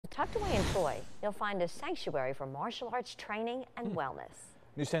Tucked away in Troy, you'll find a sanctuary for martial arts training and wellness.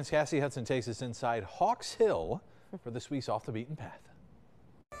 News 10's Cassie Hudson takes us inside Hawks Hill for this week's Off the Beaten Path.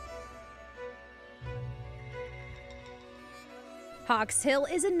 Hawks Hill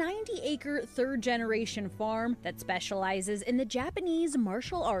is a 90-acre third-generation farm that specializes in the Japanese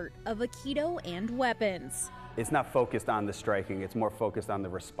martial art of Aikido and weapons. It's not focused on the striking, it's more focused on the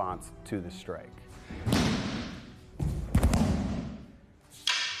response to the strike.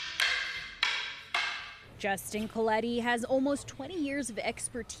 Justin Coletti has almost 20 years of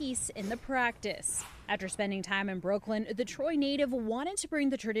expertise in the practice. After spending time in Brooklyn, the Troy native wanted to bring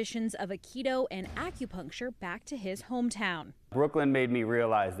the traditions of Aikido and acupuncture back to his hometown. Brooklyn made me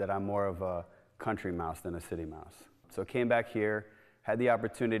realize that I'm more of a country mouse than a city mouse. So came back here, had the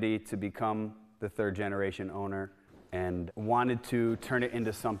opportunity to become the third generation owner, and wanted to turn it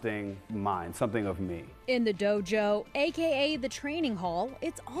into something mine, something of me. In the dojo, aka the training hall,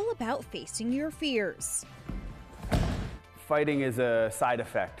 it's all about facing your fears. Fighting is a side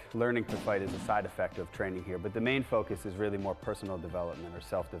effect. Learning to fight is a side effect of training here, but the main focus is really more personal development or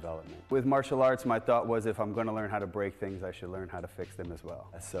self-development. With martial arts, my thought was if I'm going to learn how to break things, I should learn how to fix them as well.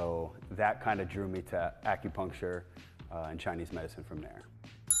 So that kind of drew me to acupuncture and Chinese medicine from there.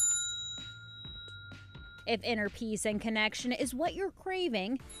 If inner peace and connection is what you're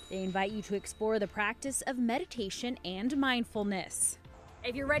craving, they invite you to explore the practice of meditation and mindfulness.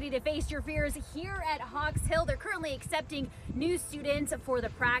 If you're ready to face your fears here at Hawks Hill, they're currently accepting new students for the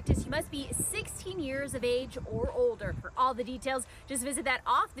practice. You must be 16 years of age or older. For all the details, just visit that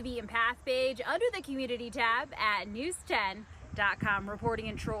Off the Beaten Path page under the Community tab at news10.com. Reporting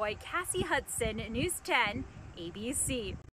in Troy, Cassie Hudson, News 10, ABC.